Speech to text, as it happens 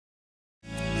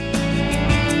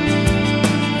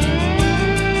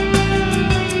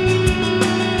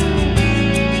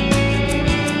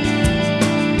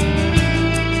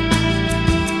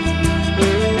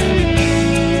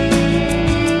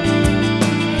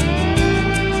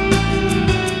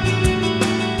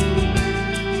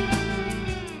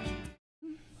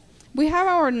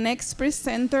our next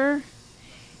presenter,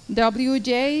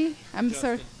 Justin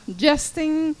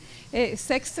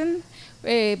Sexten.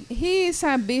 He is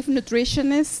a beef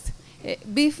nutritionist,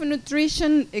 beef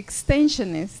nutrition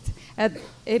extensionist at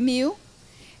MU,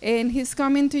 and he's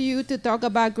coming to you to talk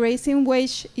about grazing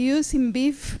wedge use in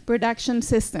beef production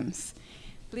systems.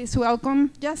 Please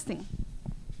welcome Justin.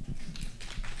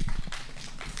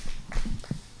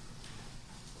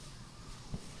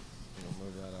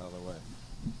 Move that out of the way.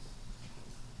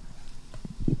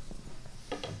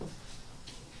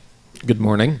 Good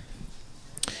morning.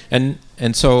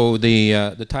 And so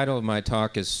the title of my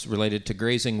talk is related to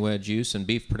grazing wedge use in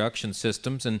beef production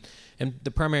systems, and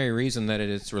the primary reason that it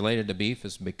is related to beef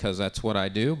is because that's what I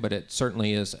do, but it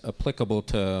certainly is applicable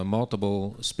to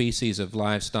multiple species of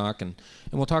livestock, and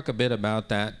we'll talk a bit about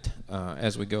that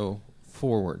as we go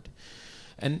forward.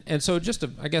 And so just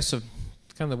I guess kind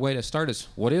of the way to start is,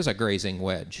 what is a grazing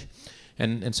wedge?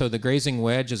 And so the grazing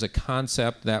wedge is a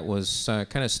concept that was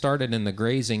kind of started in the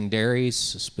grazing dairies,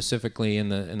 specifically in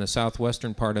the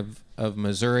southwestern part of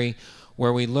Missouri,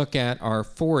 where we look at our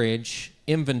forage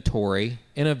inventory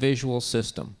in a visual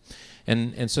system.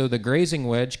 And so the grazing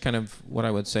wedge, kind of what I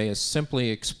would say is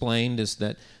simply explained, is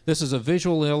that this is a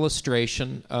visual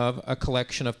illustration of a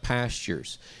collection of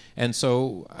pastures. And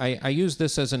so I use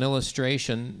this as an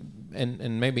illustration,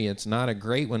 and maybe it's not a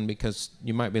great one because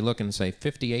you might be looking and say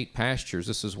 58 pastures.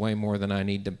 This is way more than I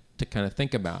need to kind of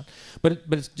think about. But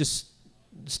it's just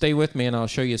stay with me and I'll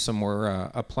show you some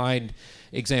more applied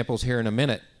examples here in a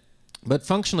minute. But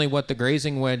functionally what the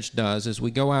grazing wedge does is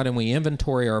we go out and we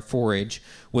inventory our forage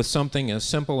with something as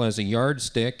simple as a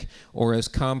yardstick or as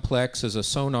complex as a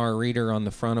sonar reader on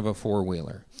the front of a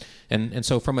four-wheeler. And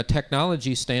so from a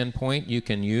technology standpoint, you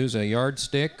can use a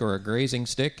yardstick or a grazing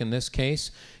stick in this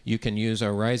case. You can use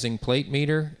a rising plate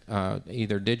meter,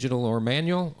 either digital or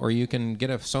manual, or you can get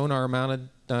a sonar mounted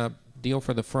deal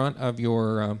for the front of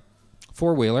your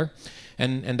four-wheeler.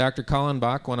 And Dr.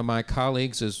 Kallenbach, one of my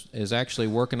colleagues, is actually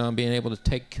working on being able to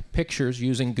take pictures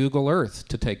using Google Earth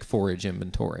to take forage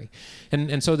inventory.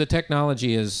 And so the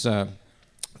technology is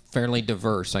fairly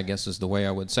diverse, I guess is the way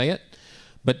I would say it.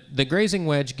 But the grazing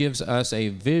wedge gives us a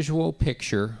visual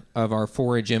picture of our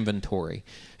forage inventory.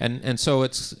 And so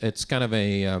it's kind of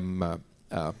a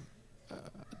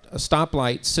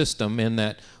stoplight system in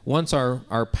that once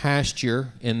our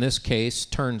pasture, in this case,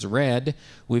 turns red,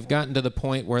 we've gotten to the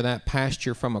point where that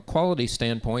pasture from a quality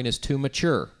standpoint is too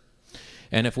mature.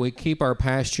 And if we keep our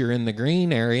pasture in the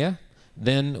green area,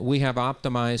 then we have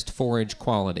optimized forage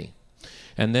quality.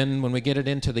 And then when we get it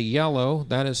into the yellow,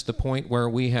 that is the point where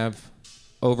we have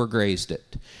overgrazed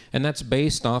it. And that's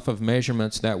based off of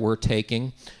measurements that we're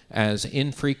taking as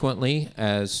infrequently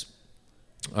as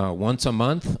once a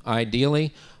month.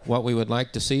 Ideally, what we would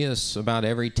like to see is about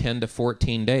every 10 to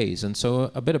 14 days. And so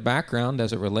a bit of background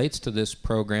as it relates to this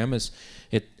program is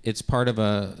it's part of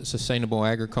a Sustainable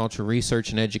Agriculture Research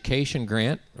and Education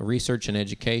grant, research and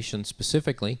education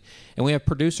specifically. And we have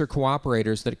producer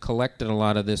cooperators that collected a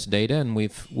lot of this data, and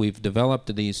we've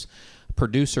developed these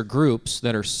producer groups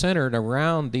that are centered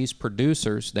around these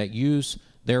producers that use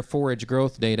their forage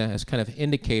growth data as kind of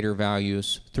indicator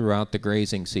values throughout the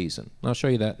grazing season. I'll show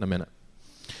you that in a minute.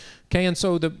 Okay, and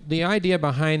so the idea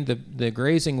behind the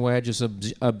grazing wedge is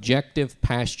objective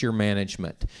pasture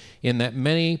management, in that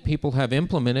many people have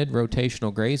implemented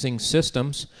rotational grazing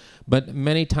systems, but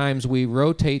many times we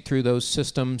rotate through those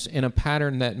systems in a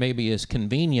pattern that maybe is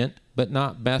convenient, but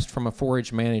not best from a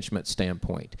forage management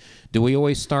standpoint. Do we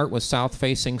always start with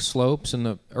south-facing slopes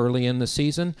early in the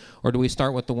season, or do we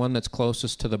start with the one that's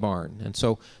closest to the barn? And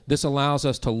so this allows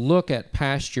us to look at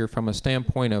pasture from a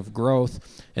standpoint of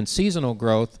growth and seasonal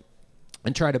growth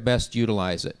and try to best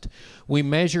utilize it. We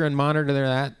measure and monitor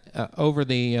that over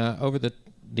the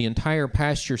entire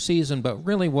pasture season, but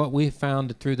really what we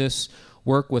found through this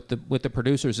work with the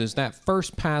producers is that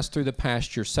first pass through the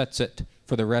pasture sets it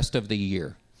for the rest of the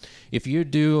year. If you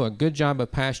do a good job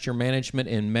of pasture management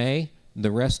in May, the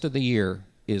rest of the year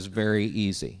is very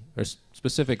easy, or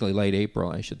specifically late April,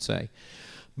 I should say.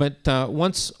 But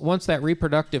once that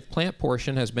reproductive plant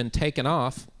portion has been taken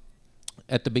off,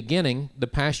 at the beginning, the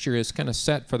pasture is kind of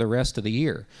set for the rest of the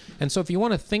year. And so if you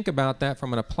want to think about that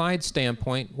from an applied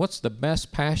standpoint, what's the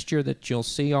best pasture that you'll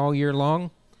see all year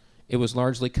long? It was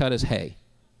largely cut as hay,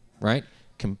 right?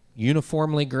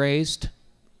 Uniformly grazed,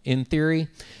 in theory.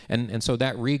 And so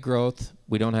that regrowth,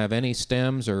 we don't have any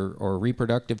stems or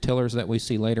reproductive tillers that we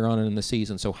see later on in the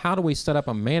season. So how do we set up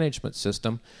a management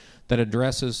system that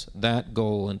addresses that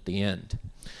goal at the end?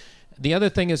 The other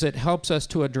thing is it helps us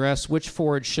to address which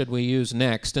forage should we use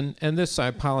next. And this, I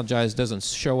apologize, doesn't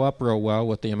show up real well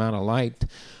with the amount of light.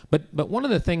 But one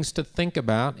of the things to think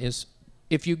about is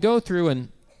if you go through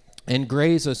and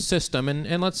graze a system,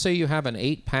 and let's say you have an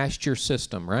 8 pasture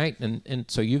system, right? And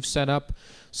so you've set up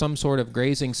some sort of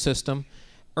grazing system.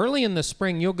 Early in the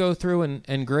spring, you'll go through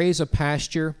and graze a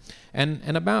pasture,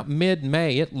 and about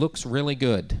mid-May, it looks really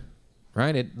good.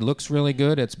 Right? It looks really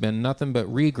good. It's been nothing but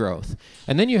regrowth.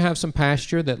 And then you have some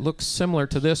pasture that looks similar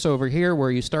to this over here where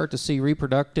you start to see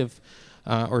reproductive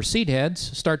or seed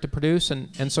heads start to produce.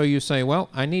 And so you say, well,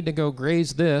 I need to go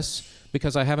graze this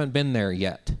because I haven't been there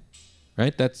yet.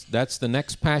 Right? That's the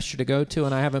next pasture to go to,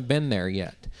 and I haven't been there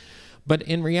yet. But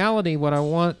in reality,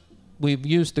 we've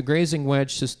used the grazing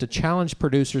wedge just to challenge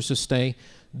producers to say,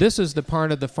 this is the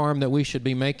part of the farm that we should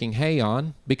be making hay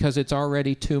on because it's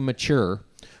already too mature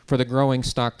for the growing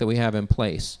stock that we have in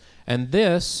place. And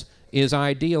this is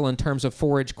ideal in terms of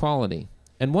forage quality.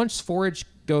 And once forage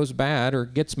goes bad or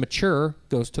gets mature,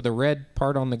 goes to the red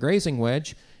part on the grazing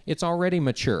wedge, it's already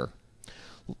mature.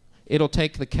 It'll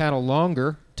take the cattle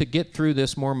longer to get through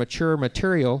this more mature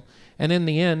material, and in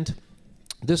the end,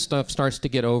 this stuff starts to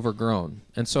get overgrown.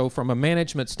 And so from a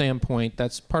management standpoint,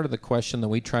 that's part of the question that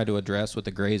we try to address with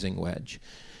the grazing wedge.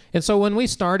 And so when we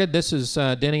started, this is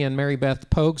Denny and Mary Beth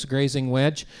Pogue's grazing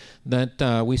wedge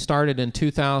that we started in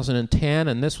 2010,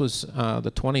 and this was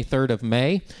the 23rd of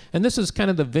May. And this is kind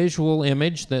of the visual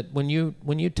image that when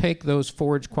you take those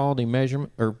forage quality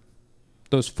measurement or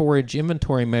those forage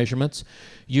inventory measurements,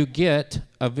 you get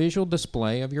a visual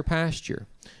display of your pasture.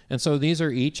 And so these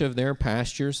are each of their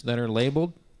pastures that are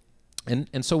labeled.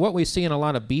 And so what we see in a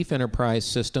lot of beef enterprise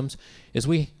systems is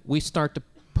we start to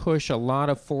push a lot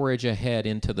of forage ahead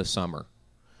into the summer,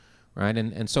 right?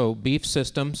 And so beef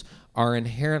systems are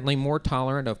inherently more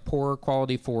tolerant of poorer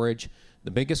quality forage.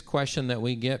 The biggest question that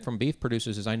we get from beef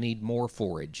producers is, I need more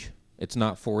forage. It's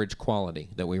not forage quality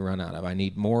that we run out of. I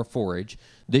need more forage.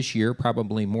 This year,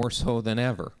 probably more so than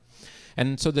ever.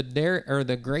 And so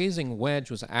the grazing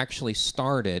wedge was actually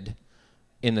started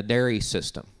in the dairy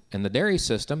system. In the dairy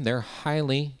system, they're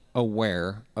highly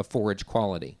aware of forage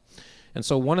quality. And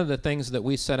so one of the things that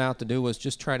we set out to do was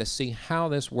just try to see how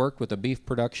this worked with the beef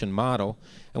production model.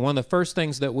 And one of the first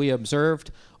things that we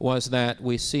observed was that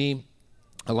we see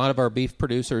a lot of our beef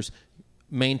producers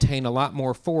maintain a lot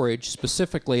more forage,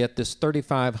 specifically at this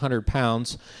 3,500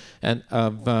 pounds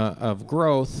of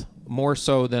growth, more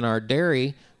so than our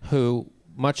dairy, who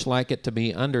much like it to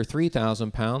be under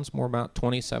 3,000 pounds, more about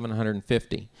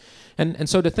 2,750. And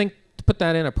so to put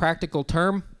that in a practical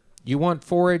term, you want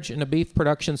forage in a beef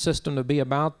production system to be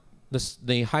about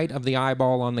the height of the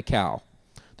eyeball on the cow.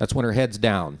 That's when her head's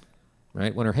down,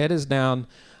 right? When her head is down,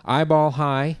 eyeball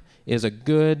high is a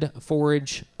good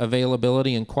forage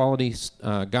availability and quality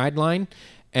guideline.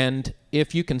 And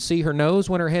if you can see her nose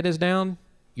when her head is down,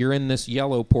 you're in this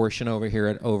yellow portion over here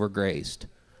at overgrazed,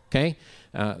 okay?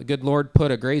 The good Lord put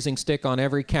a grazing stick on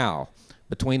every cow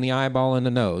between the eyeball and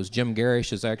the nose. Jim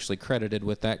Garish is actually credited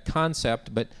with that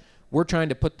concept, but we're trying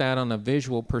to put that on a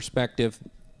visual perspective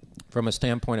from a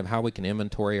standpoint of how we can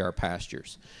inventory our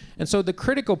pastures. And so the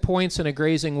critical points in a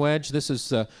grazing wedge, this is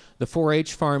the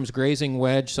 4-H Farms grazing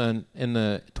wedge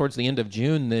towards the end of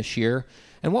June this year.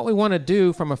 And what we want to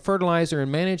do from a fertilizer and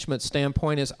management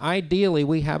standpoint is ideally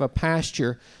we have a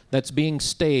pasture that's being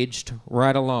staged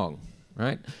right along,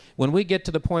 right? When we get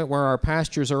to the point where our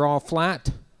pastures are all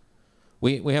flat,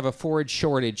 we have a forage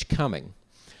shortage coming.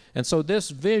 And so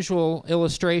this visual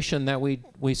illustration that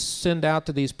we send out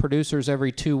to these producers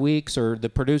every 2 weeks, or the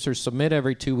producers submit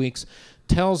every 2 weeks,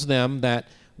 tells them that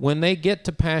when they get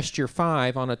to pasture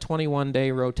 5 on a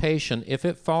 21-day rotation, if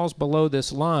it falls below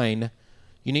this line,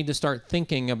 you need to start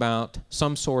thinking about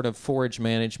some sort of forage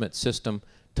management system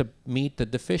to meet the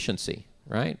deficiency,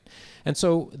 right? And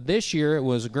so this year it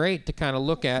was great to kind of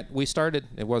look at.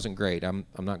 It wasn't great. I'm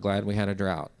not glad we had a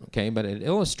drought, okay? But it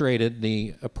illustrated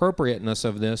the appropriateness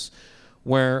of this,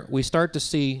 where we start to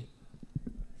see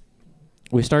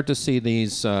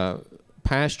these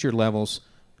pasture levels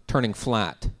turning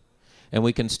flat, and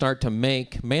we can start to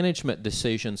make management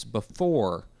decisions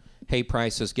before hay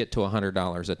prices get to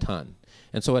 $100 a ton.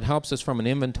 And so it helps us from an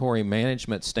inventory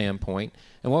management standpoint.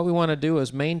 And what we want to do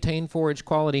is maintain forage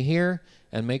quality here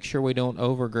and make sure we don't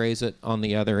overgraze it on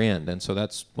the other end. And so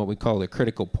that's what we call the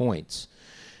critical points.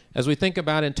 As we think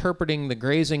about interpreting the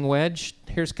grazing wedge,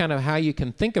 here's kind of how you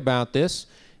can think about this,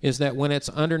 is that when it's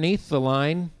underneath the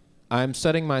line, I'm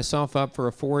setting myself up for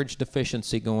a forage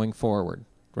deficiency going forward,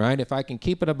 right? If I can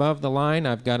keep it above the line,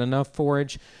 I've got enough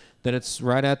forage that it's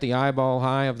right at the eyeball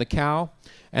high of the cow.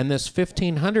 And this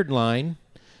 1,500 line,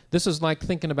 This is like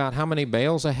thinking about how many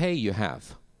bales of hay you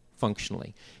have,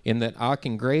 functionally, in that I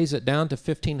can graze it down to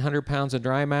 1,500 pounds of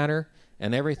dry matter,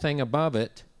 and everything above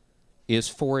it is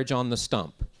forage on the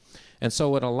stump. And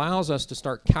so it allows us to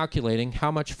start calculating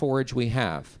how much forage we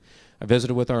have. I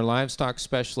visited with our livestock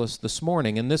specialist this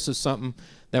morning, and this is something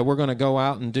that we're going to go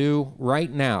out and do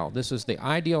right now. This is the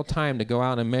ideal time to go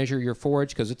out and measure your forage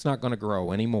because it's not going to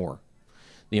grow anymore.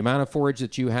 The amount of forage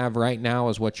that you have right now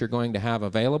is what you're going to have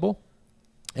available.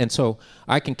 And so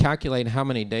I can calculate how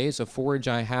many days of forage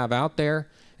I have out there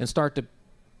and start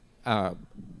to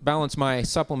balance my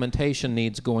supplementation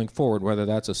needs going forward, whether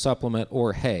that's a supplement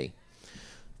or hay.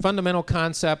 Fundamental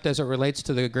concept as it relates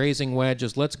to the grazing wedge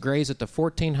is let's graze it to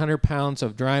 1,400 pounds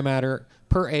of dry matter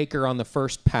per acre on the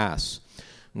first pass.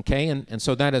 Okay, and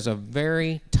so that is a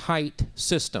very tight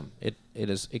system. It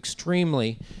is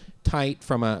extremely tight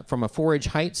from a forage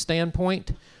height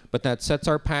standpoint, but that sets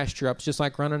our pasture up just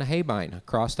like running a haybine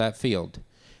across that field.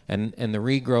 And the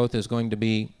regrowth is going to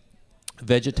be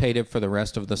vegetative for the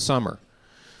rest of the summer.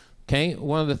 Okay,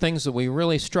 one of the things that we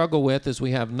really struggle with is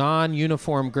we have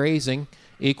non-uniform grazing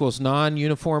equals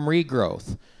non-uniform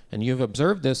regrowth. And you've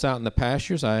observed this out in the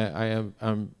pastures. I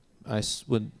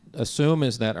would assume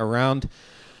is that around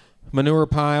manure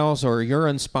piles or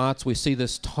urine spots, we see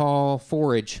this tall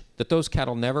forage that those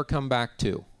cattle never come back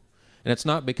to. And it's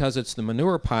not because it's the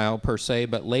manure pile per se,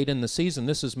 but late in the season,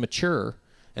 this is mature,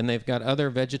 and they've got other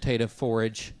vegetative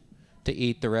forage to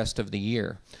eat the rest of the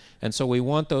year. And so we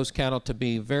want those cattle to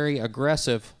be very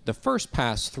aggressive the first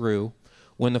pass through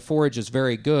when the forage is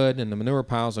very good and the manure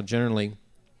piles are generally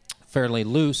fairly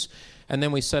loose, and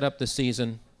then we set up the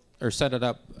season, or set it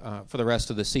up for the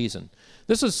rest of the season.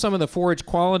 This is some of the forage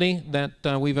quality that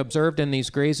we've observed in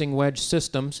these grazing wedge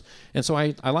systems. And so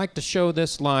I like to show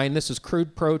this line. This is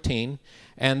crude protein,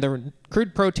 and the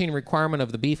crude protein requirement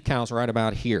of the beef cows right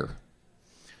about here.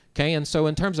 Okay, and so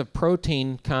in terms of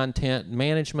protein content,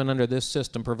 management under this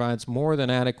system provides more than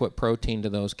adequate protein to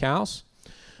those cows.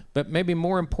 But maybe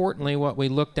more importantly, what we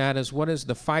looked at is what is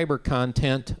the fiber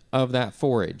content of that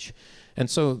forage. And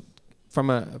so from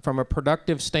a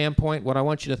productive standpoint, what I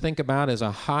want you to think about is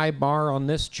a high bar on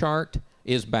this chart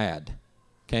is bad.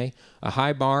 Okay, a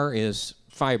high bar is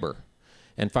fiber,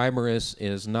 and fiber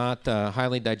is not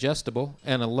highly digestible,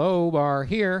 and a low bar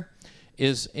here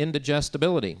is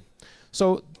indigestibility.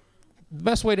 So the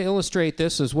best way to illustrate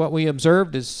this is what we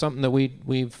observed is something that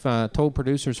we've told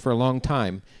producers for a long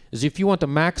time, is if you want to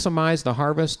maximize the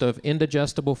harvest of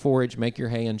indigestible forage, make your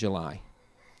hay in July.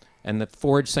 And the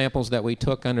forage samples that we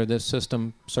took under this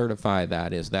system certify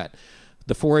that, is that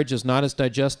the forage is not as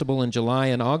digestible in July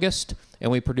and August,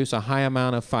 and we produce a high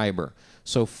amount of fiber.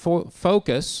 So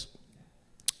focus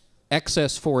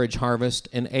excess forage harvest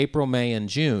in April, May, and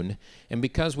June. And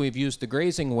because we've used the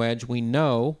grazing wedge, we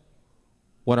know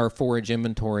what our forage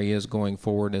inventory is going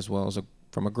forward, as well as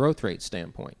from a growth rate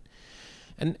standpoint.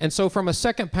 And so from a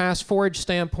second pass forage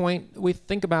standpoint, we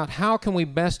think about how can we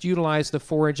best utilize the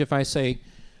forage. If I say,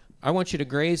 I want you to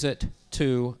graze it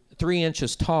to 3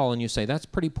 inches tall, and you say, that's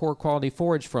pretty poor quality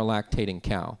forage for a lactating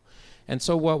cow. And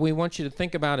so what we want you to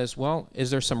think about is, well, is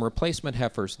there some replacement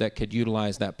heifers that could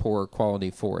utilize that poor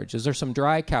quality forage? Is there some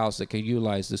dry cows that could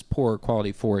utilize this poor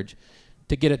quality forage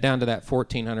to get it down to that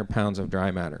 1,400 pounds of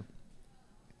dry matter?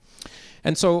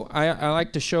 And so I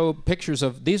like to show pictures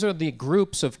of, these are the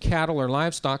groups of cattle or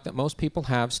livestock that most people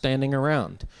have standing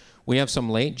around. We have some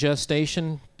late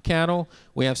gestation cattle,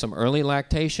 we have some early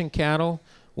lactation cattle,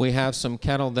 we have some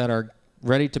cattle that are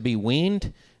ready to be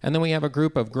weaned, and then we have a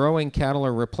group of growing cattle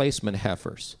or replacement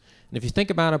heifers. And if you think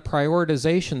about a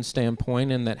prioritization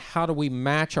standpoint in that how do we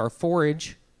match our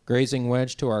forage, grazing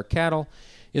wedge, to our cattle,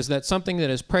 is that something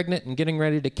that is pregnant and getting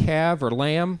ready to calve or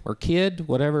lamb or kid,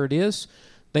 whatever it is,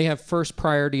 they have first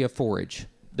priority of forage.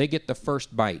 They get the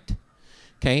first bite.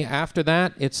 Okay, after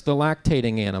that, it's the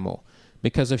lactating animal.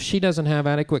 Because if she doesn't have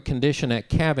adequate condition at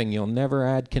calving, you'll never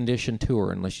add condition to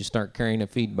her unless you start carrying a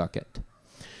feed bucket.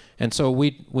 And so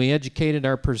we educated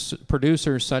our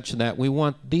producers such that we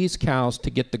want these cows to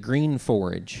get the green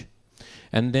forage.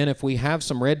 And then if we have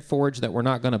some red forage that we're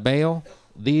not going to bale,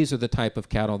 these are the type of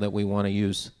cattle that we want to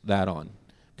use that on,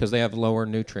 because they have lower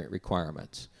nutrient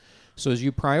requirements. So as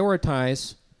you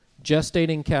prioritize,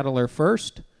 gestating cattle are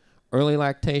first, early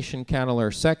lactation cattle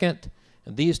are second,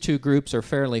 and these two groups are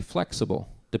fairly flexible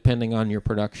depending on your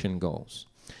production goals.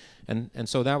 And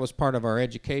so that was part of our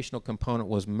educational component,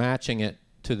 was matching it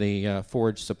to the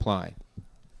forage supply.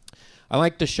 I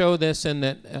like to show this in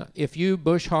that if you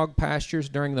bush hog pastures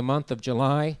during the month of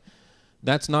July,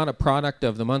 that's not a product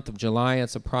of the month of July,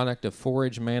 it's a product of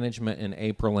forage management in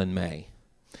April and May.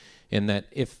 in that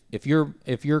if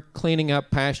you're cleaning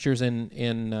up pastures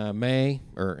in May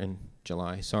or in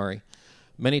July, sorry,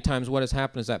 many times what has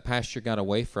happened is that pasture got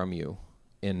away from you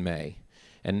in May,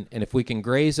 and if we can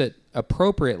graze it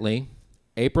appropriately,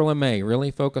 April and May, really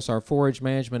focus our forage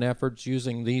management efforts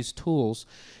using these tools,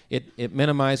 it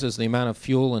minimizes the amount of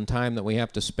fuel and time that we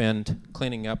have to spend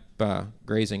cleaning up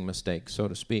grazing mistakes, so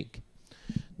to speak.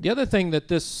 The other thing that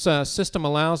this system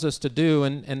allows us to do,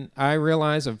 and I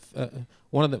realize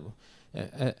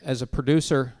as a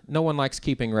producer, no one likes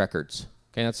keeping records.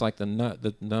 Okay, that's like the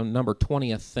number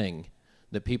 20th thing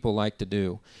that people like to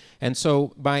do. And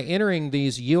so by entering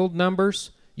these yield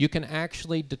numbers, you can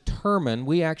actually determine,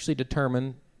 we actually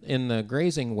determine in the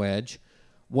grazing wedge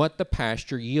what the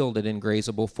pasture yielded in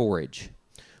grazable forage.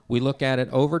 We look at it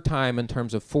over time in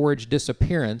terms of forage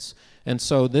disappearance, and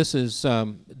so this is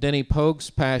Denny Pogue's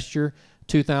pasture,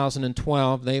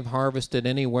 2012. They've harvested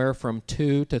anywhere from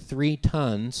 2 to 3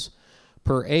 tons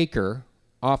per acre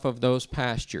off of those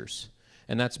pastures,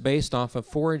 and that's based off of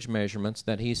forage measurements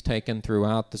that he's taken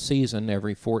throughout the season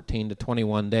every 14 to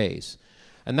 21 days.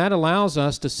 And that allows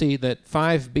us to see that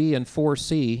 5B and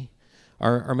 4C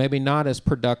are maybe not as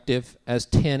productive as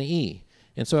 10E.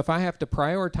 And so if I have to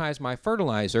prioritize my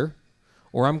fertilizer,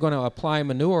 or I'm going to apply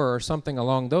manure or something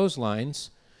along those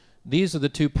lines, these are the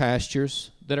 2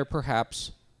 pastures that are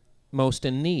perhaps most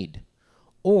in need.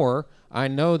 Or I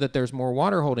know that there's more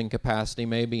water holding capacity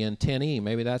maybe in 10E,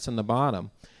 maybe that's in the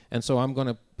bottom, and so I'm going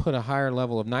to put a higher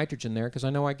level of nitrogen there because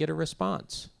I know I get a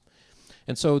response.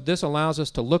 And so this allows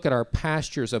us to look at our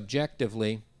pastures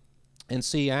objectively and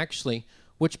see actually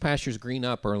which pastures green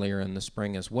up earlier in the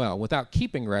spring as well, without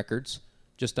keeping records,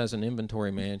 just as an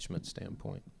inventory management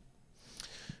standpoint.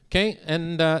 Okay,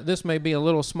 and this may be a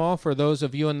little small for those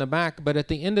of you in the back, but at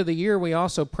the end of the year we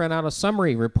also print out a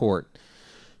summary report.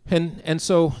 And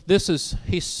so this is,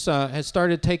 has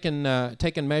started taking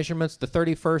measurements the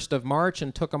 31st of March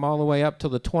and took them all the way up to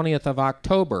the 20th of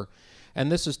October.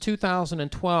 And this is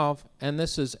 2012, and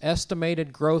this is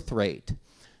estimated growth rate.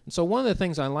 And so one of the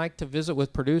things I like to visit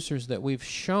with producers that we've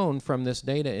shown from this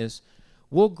data is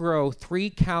we'll grow 3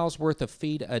 cows worth of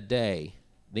feed a day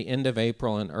the end of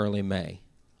April and early May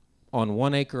on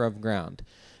 1 acre of ground.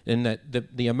 And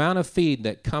that the amount of feed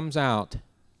that comes out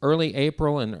early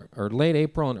April or late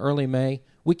April and early May,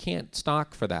 we can't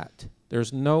stock for that.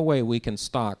 There's no way we can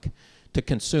stock to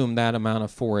consume that amount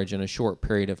of forage in a short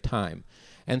period of time.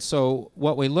 And so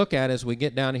what we look at as we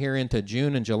get down here into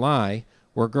June and July,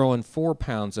 we're growing 4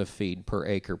 pounds of feed per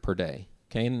acre per day.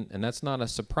 Okay, and that's not a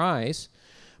surprise,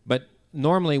 but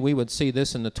normally we would see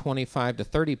this in the 25 to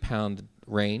 30 pound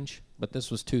range, but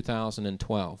this was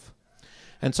 2012.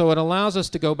 And so it allows us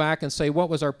to go back and say what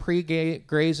was our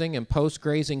pre-grazing and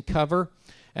post-grazing cover,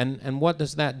 and what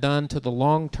does that done to the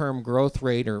long-term growth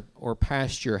rate or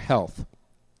pasture health.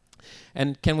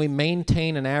 And can we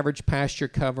maintain an average pasture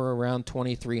cover around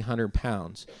 2,300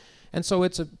 pounds? And so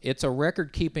it's a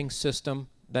record-keeping system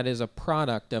that is a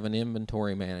product of an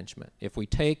inventory management. If we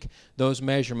take those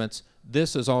measurements,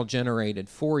 this is all generated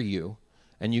for you,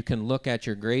 and you can look at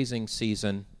your grazing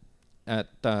season at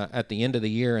the end of the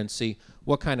year and see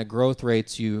what kind of growth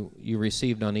rates you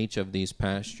received on each of these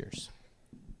pastures.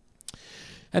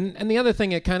 And the other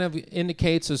thing it kind of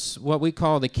indicates is what we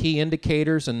call the key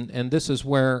indicators, and this is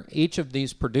where each of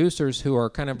these producers who are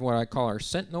kind of what I call our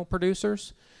sentinel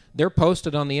producers, they're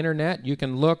posted on the internet. You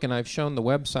can look, and I've shown the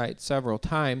website several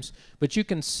times, but you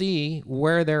can see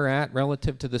where they're at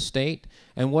relative to the state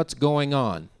and what's going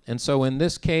on. And so in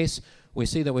this case, we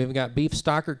see that we've got beef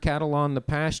stocker cattle on the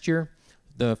pasture.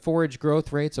 The forage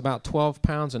growth rate's about 12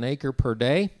 pounds an acre per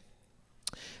day.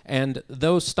 And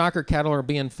those stocker cattle are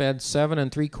being fed 7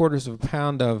 3/4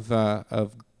 pounds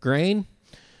of grain,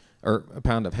 or a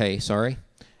pound of hay, sorry.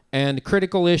 And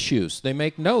critical issues, they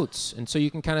make notes, and so you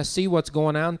can kind of see what's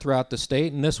going on throughout the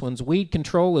state. And this one's weed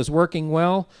control is working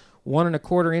well. 1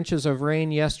 1/4 inches of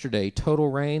rain yesterday.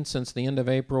 Total rain since the end of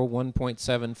April,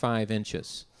 1.75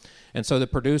 inches. And so the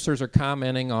producers are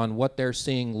commenting on what they're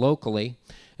seeing locally,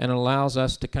 and it allows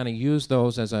us to kind of use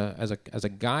those as a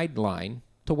guideline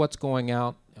to what's going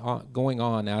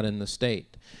on out in the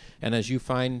state. And as you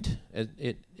find,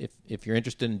 if you're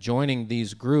interested in joining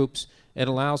these groups, it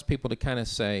allows people to kind of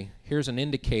say, here's an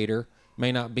indicator,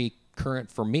 may not be current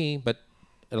for me, but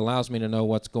it allows me to know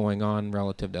what's going on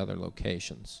relative to other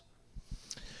locations.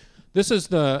 This is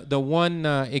the one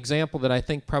example that I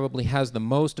think probably has the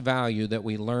most value that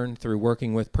we learned through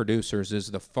working with producers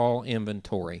is the fall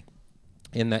inventory,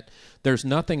 in that there's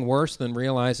nothing worse than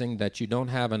realizing that you don't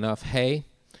have enough hay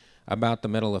about the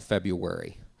middle of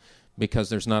February, because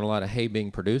there's not a lot of hay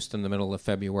being produced in the middle of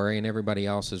February, and everybody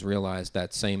else has realized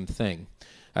that same thing.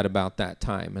 at about that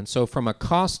time. And so from a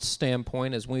cost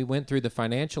standpoint, as we went through the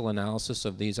financial analysis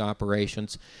of these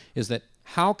operations, is that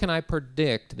how can I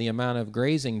predict the amount of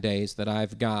grazing days that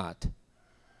I've got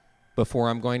before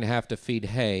I'm going to have to feed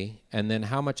hay, and then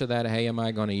how much of that hay am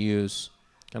I going to use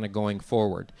kind of going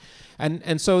forward.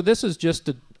 And so this is just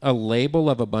a label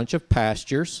of a bunch of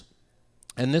pastures,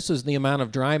 and this is the amount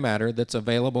of dry matter that's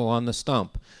available on the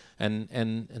stump.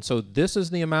 And so this is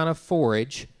the amount of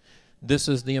forage, this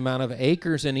is the amount of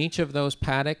acres in each of those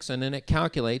paddocks, and then it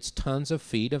calculates tons of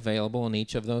feed available in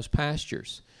each of those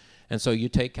pastures. And so you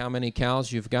take how many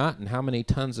cows you've got and how many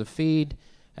tons of feed,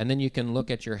 and then you can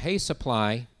look at your hay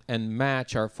supply and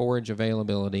match our forage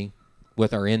availability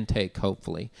with our intake,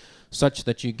 hopefully, such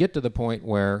that you get to the point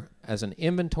where, as an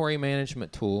inventory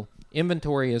management tool,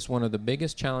 inventory is one of the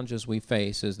biggest challenges we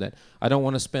face, is that I don't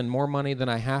want to spend more money than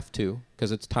I have to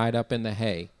because it's tied up in the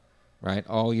hay, right,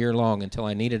 all year long until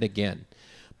I need it again.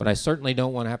 But I certainly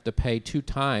don't want to have to pay 2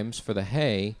 times for the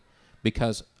hay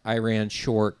because I ran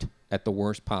short at the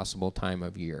worst possible time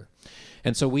of year.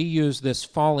 And so we use this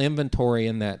fall inventory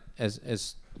in that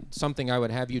as something I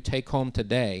would have you take home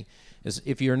today, is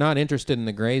if you're not interested in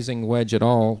the grazing wedge at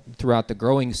all throughout the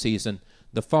growing season,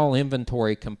 the fall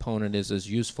inventory component is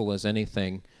as useful as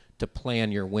anything to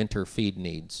plan your winter feed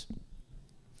needs.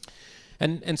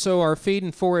 And so our feed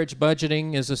and forage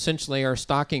budgeting is essentially our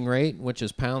stocking rate, which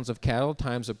is pounds of cattle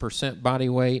times a % body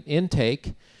weight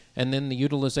intake, and then the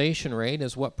utilization rate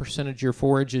is what percentage your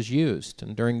forage is used.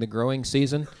 And during the growing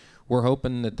season, we're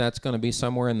hoping that that's going to be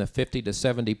somewhere in the 50 to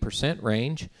 70%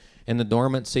 range. In the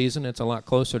dormant season, it's a lot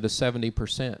closer to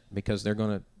 70% because they're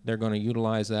going to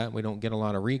utilize that. We don't get a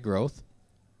lot of regrowth.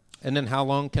 And then how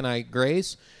long can I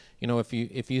graze? You know, if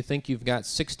you think you've got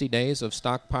 60 days of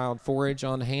stockpiled forage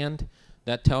on hand,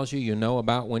 that tells you know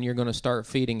about when you're going to start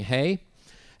feeding hay.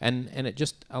 And it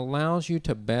just allows you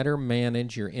to better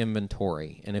manage your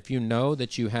inventory. And if you know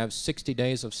that you have 60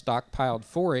 days of stockpiled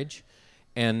forage,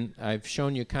 and I've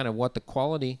shown you kind of what the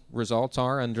quality results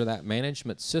are under that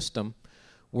management system,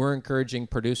 we're encouraging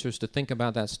producers to think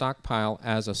about that stockpile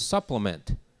as a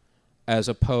supplement as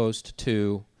opposed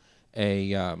to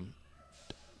a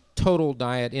total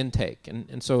diet intake.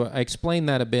 And so I explained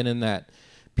that a bit in that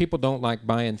people don't like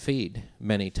buying feed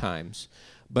many times.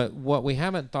 But what we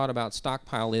haven't thought about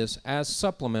stockpile is as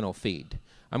supplemental feed.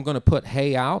 I'm going to put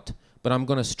hay out, but I'm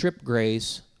going to strip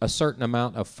graze a certain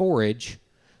amount of forage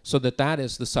so that that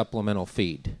is the supplemental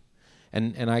feed.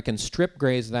 And I can strip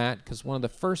graze that, because one of the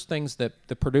first things that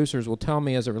the producers will tell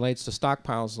me as it relates to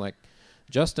stockpiles, like,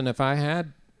 Justin, if I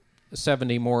had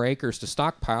 70 more acres to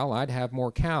stockpile, I'd have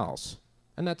more cows.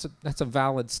 And that's a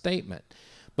valid statement.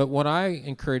 But what I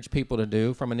encourage people to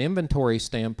do from an inventory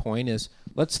standpoint is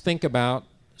let's think about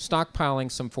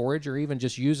stockpiling some forage, or even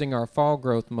just using our fall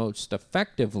growth most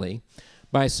effectively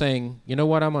by saying, you know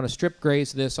what, I'm going to strip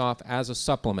graze this off as a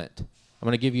supplement. I'm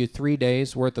going to give you 3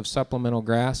 days worth of supplemental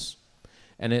grass,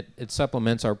 and it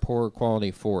supplements our poorer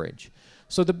quality forage.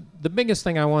 So the biggest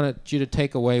thing I wanted you to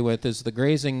take away with is the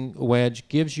grazing wedge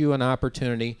gives you an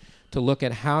opportunity to look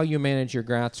at how you manage your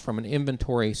grass from an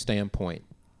inventory standpoint.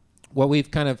 What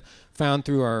we've kind of found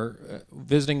through our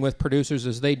visiting with producers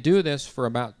is they do this for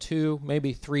about 2,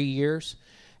 maybe 3 years,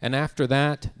 and after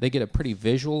that they get a pretty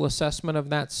visual assessment of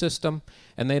that system,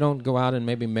 and they don't go out and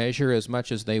maybe measure as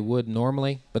much as they would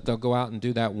normally, but they'll go out and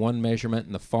do that one measurement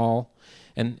in the fall.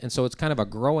 And so it's kind of a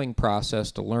growing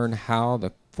process to learn how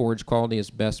the forage quality is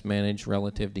best managed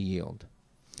relative to yield.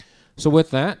 So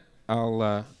with that,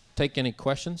 I'll take any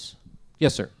questions.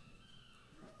 Yes, sir.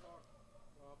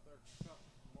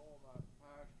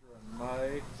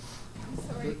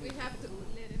 Sorry, we have to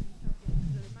let him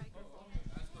the microphone.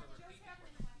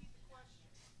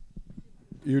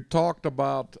 You talked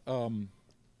about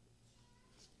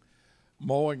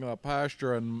mowing a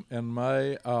pasture in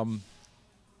May.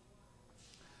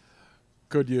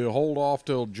 Could you hold off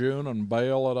till June and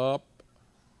bale it up?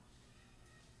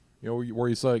 You know, where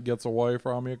you say it gets away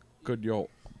from you? Could you?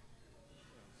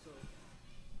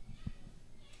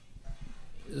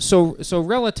 So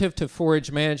relative to forage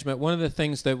management, one of the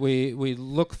things that we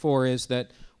look for is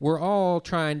that we're all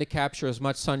trying to capture as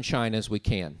much sunshine as we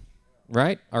can,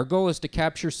 right? Our goal is to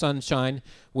capture sunshine.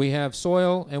 We have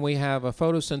soil and we have a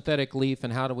photosynthetic leaf,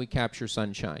 and how do we capture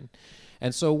sunshine?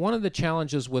 And so one of the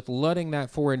challenges with letting that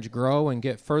forage grow and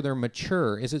get further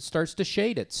mature is it starts to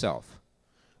shade itself,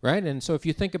 right? And so if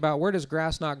you think about, where does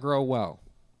grass not grow well?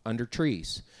 Under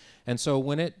trees. And so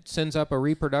when it sends up a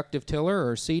reproductive tiller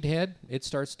or seed head, it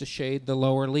starts to shade the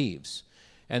lower leaves.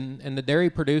 And the dairy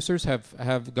producers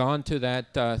have gone to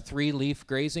that 3-leaf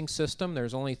grazing system.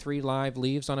 There's only 3 live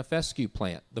leaves on a fescue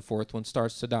plant. The 4th one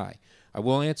starts to die. I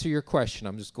will answer your question.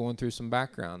 I'm just going through some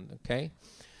background, okay?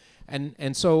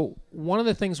 And so one of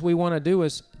the things we want to do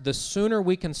is the sooner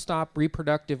we can stop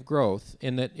reproductive growth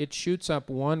in that it shoots up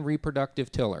 1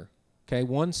 reproductive tiller, okay,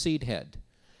 1 seed head.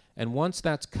 And once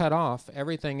that's cut off,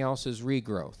 everything else is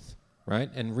regrowth, right?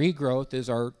 And regrowth is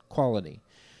our quality.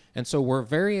 And so we're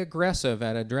very aggressive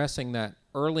at addressing that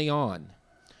early on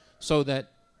so that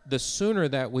the sooner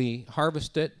that we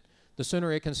harvest it, the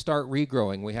sooner it can start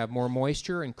regrowing. We have more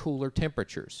moisture and cooler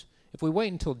temperatures. If we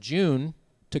wait until June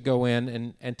to go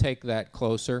in and take that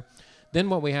closer, then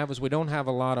what we have is we don't have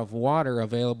a lot of water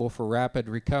available for rapid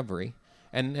recovery,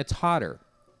 and it's hotter.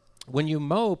 When you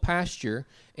mow pasture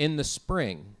in the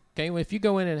spring, okay, if you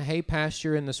go in and hay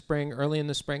pasture in the spring, early in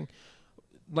the spring,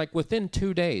 like within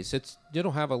 2 days, you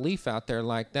don't have a leaf out there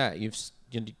like that.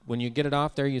 When you get it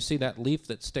off there, you see that leaf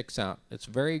that sticks out. It's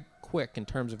very quick in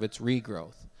terms of its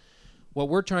regrowth. What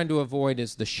we're trying to avoid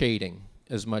is the shading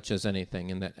as much as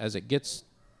anything, and that as it gets,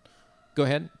 go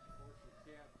ahead.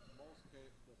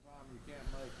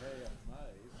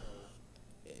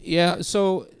 Yeah,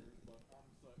 so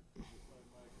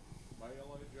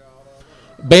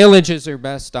baleage is their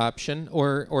best option,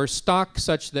 or stock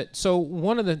such that, so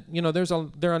one of the,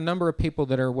 there are a number of people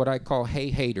that are what I call hay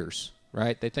haters,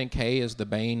 right? They think hay is the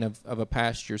bane of a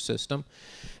pasture system.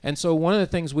 And so one of the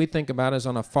things we think about is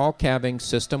on a fall calving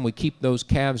system, we keep those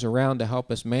calves around to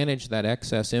help us manage that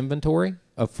excess inventory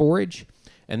of forage,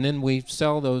 and then we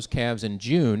sell those calves in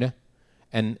June,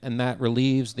 and that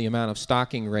relieves the amount of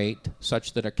stocking rate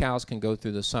such that our cows can go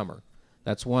through the summer.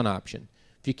 That's one option.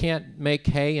 If you can't make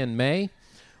hay in May,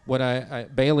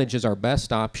 baleage is our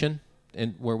best option,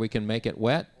 where we can make it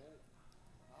wet.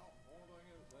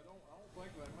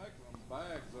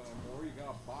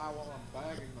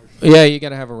 Yeah, you got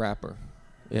to have a wrapper.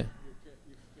 Yeah.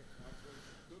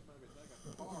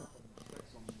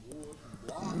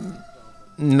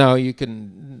 No, you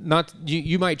can not.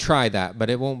 You might try that, but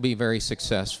it won't be very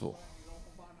successful.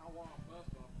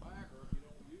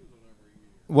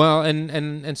 Well,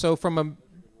 and so from a,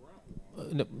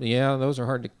 yeah, those are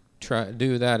hard to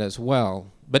do that as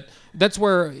well. But that's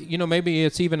where, maybe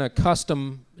it's even a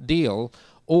custom deal,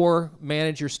 or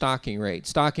manage your stocking rate.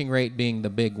 Stocking rate being the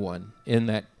big one, in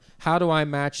that how do I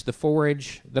match the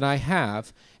forage that I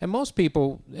have? And most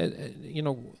people,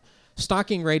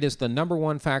 stocking rate is the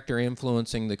 #1 factor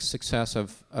influencing the success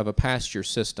of a pasture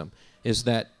system. Is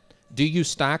that, do you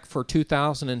stock for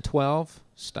 2012?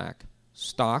 Stock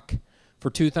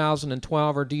for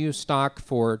 2012, or do you stock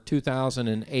for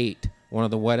 2008, one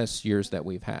of the wettest years that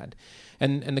we've had?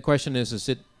 And the question is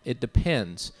it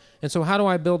depends. And so how do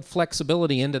I build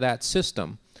flexibility into that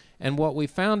system? And what we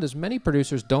found is many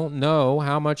producers don't know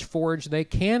how much forage they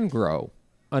can grow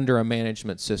under a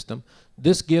management system.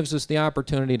 This gives us the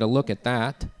opportunity to look at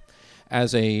that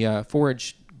as a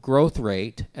forage growth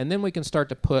rate, and then we can start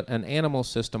to put an animal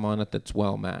system on it that's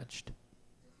well matched.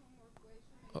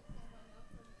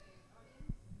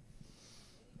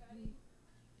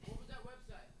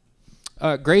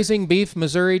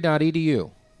 Grazingbeefmissouri.edu.